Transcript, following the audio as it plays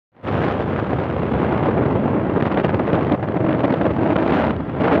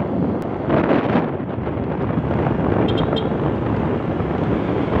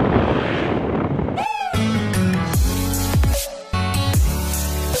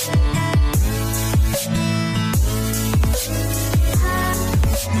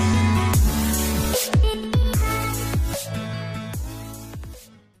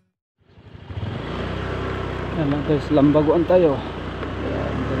guys, Lambaguan tayo.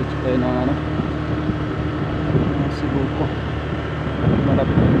 Ayan, diretso tayo ng ano, Sibuco.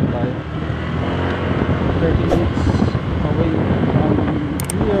 Malapit na tayo. 30 minutes away from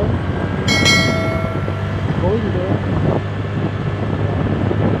here. Going there.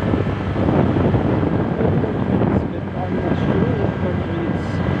 I'm not sure. 30 minutes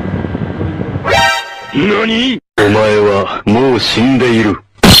going there. NANI?! お前はもう死んでいる。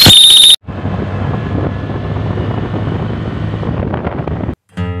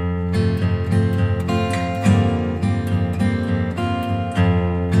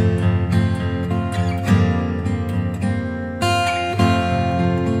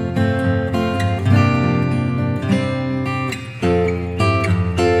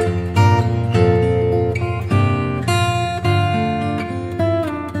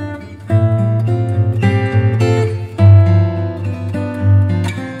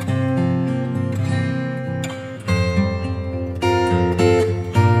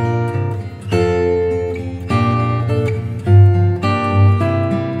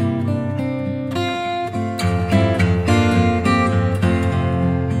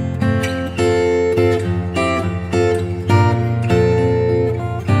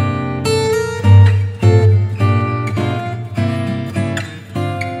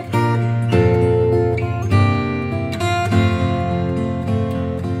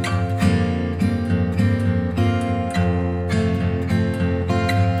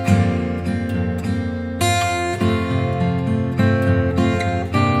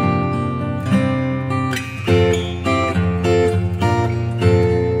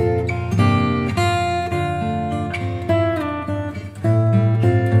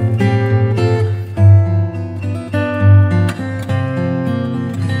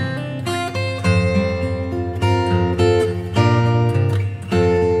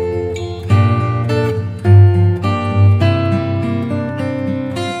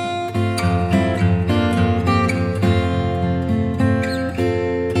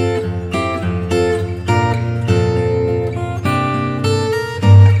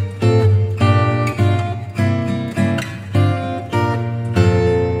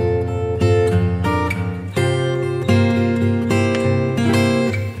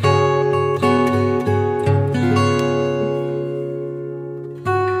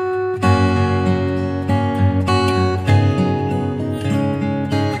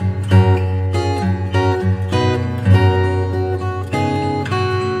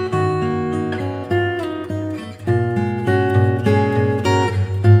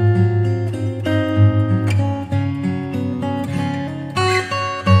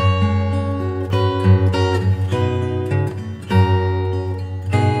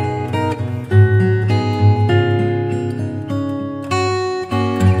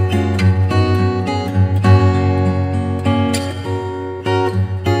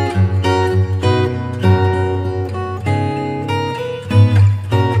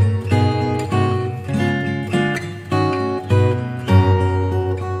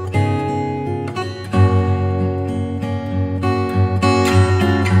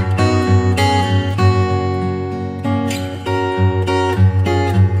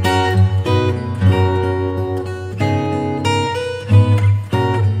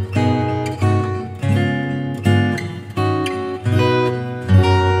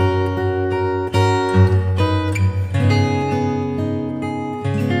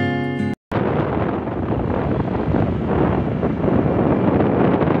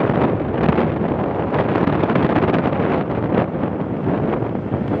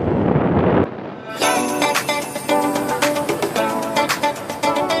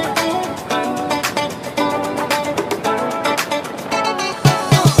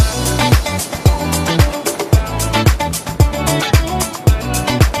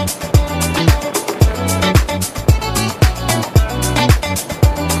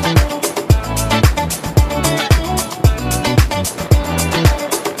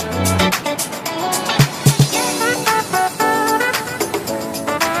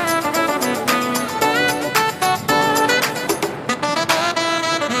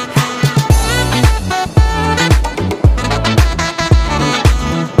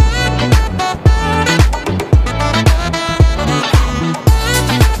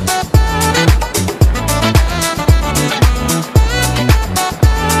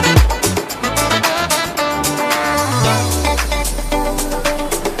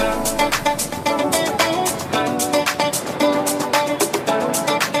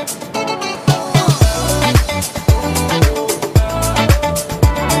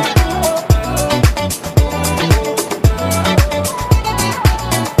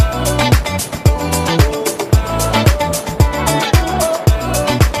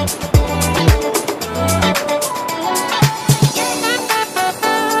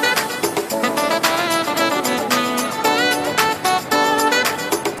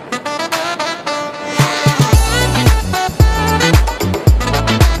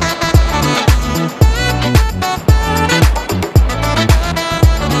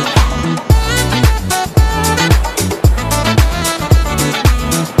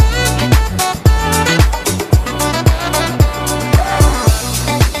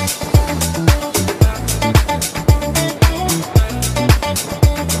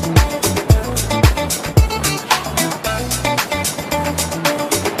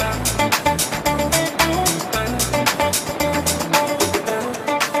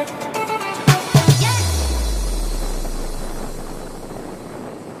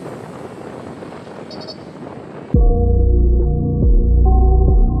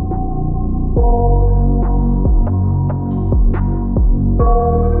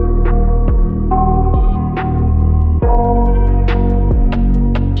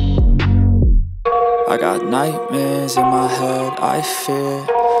nightmares in my head, I fear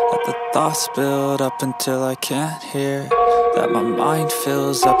that the thoughts build up until I can't hear, that my mind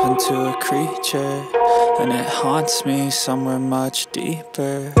fills up into a creature, and it haunts me somewhere much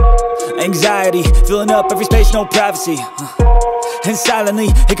deeper. Anxiety, filling up every space, no privacy. And silently,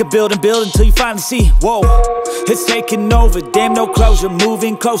 it could build and build until you finally see, whoa, it's taking over, damn, no closure,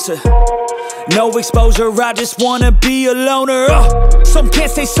 moving closer. No exposure, I just wanna be a loner. Some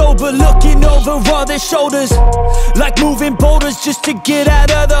can't stay sober, looking over all their shoulders, like moving boulders just to get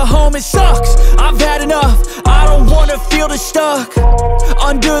out of the home. It sucks, I've had enough, I don't wanna feel the stuck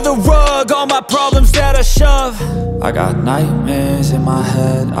under the rug, all my problems that I shove. I got nightmares in my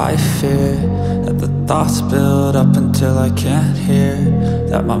head, I fear that the thoughts build up until I can't hear,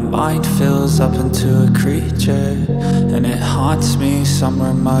 that my mind fills up into a creature, and it haunts me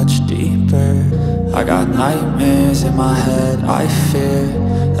somewhere much deeper. I got nightmares in my head, I fear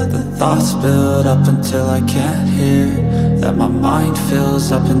that the thoughts build up until I can't hear, that my mind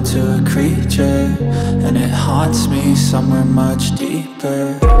fills up into a creature, and it haunts me somewhere much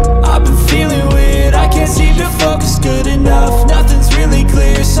deeper. I've been feeling weird, I can't seem to focus good enough, nothing's really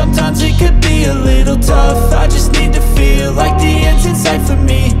clear, sometimes it could be a little tough. I just need to feel like the end's in sight for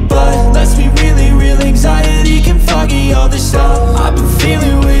me, but let's be really real, anxiety can foggy all this stuff. I've been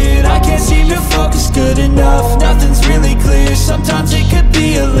feeling weird, I can't seem to focus good enough, nothing's really clear, sometimes it could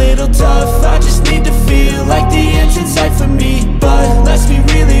be a little tough. I just need to feel like the end's in sight for me, but let's be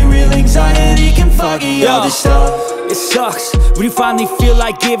really real, anxiety can foggy all this stuff. It sucks when you finally feel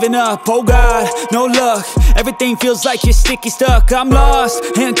like giving up. Oh God, no luck, everything feels like you're sticky stuck. I'm lost,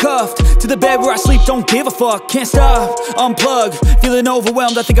 handcuffed to the bed where I sleep, don't give a fuck. Can't stop, unplug, feeling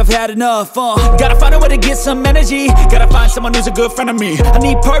overwhelmed, I think I've had enough. Gotta find a way to get some energy, gotta find someone who's a good friend of me. I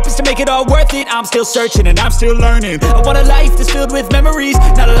need purpose to make it all worth it, I'm still searching and I'm still learning. I want a life that's filled with memories,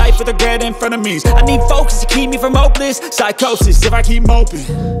 not a life with regret in front of me. I need focus to keep me from hopeless psychosis if I keep moping.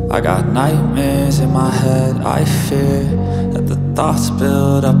 I got nightmares in my head, I fear that the thoughts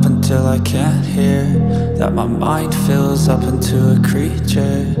build up until I can't hear, that my mind fills up into a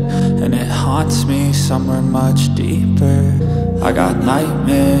creature, and it haunts me somewhere much deeper. I got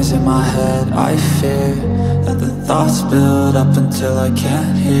nightmares in my head, I fear that the thoughts build up until I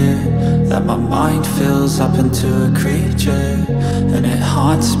can't hear, that my mind fills up into a creature, and it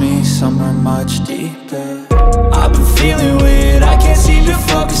haunts me somewhere much deeper. I've been feeling weird, I can't seem to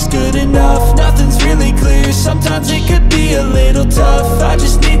focus good enough, nothing's really clear, sometimes it could be a little tough. I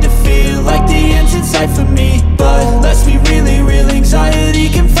just need to feel like the end's in sight for me,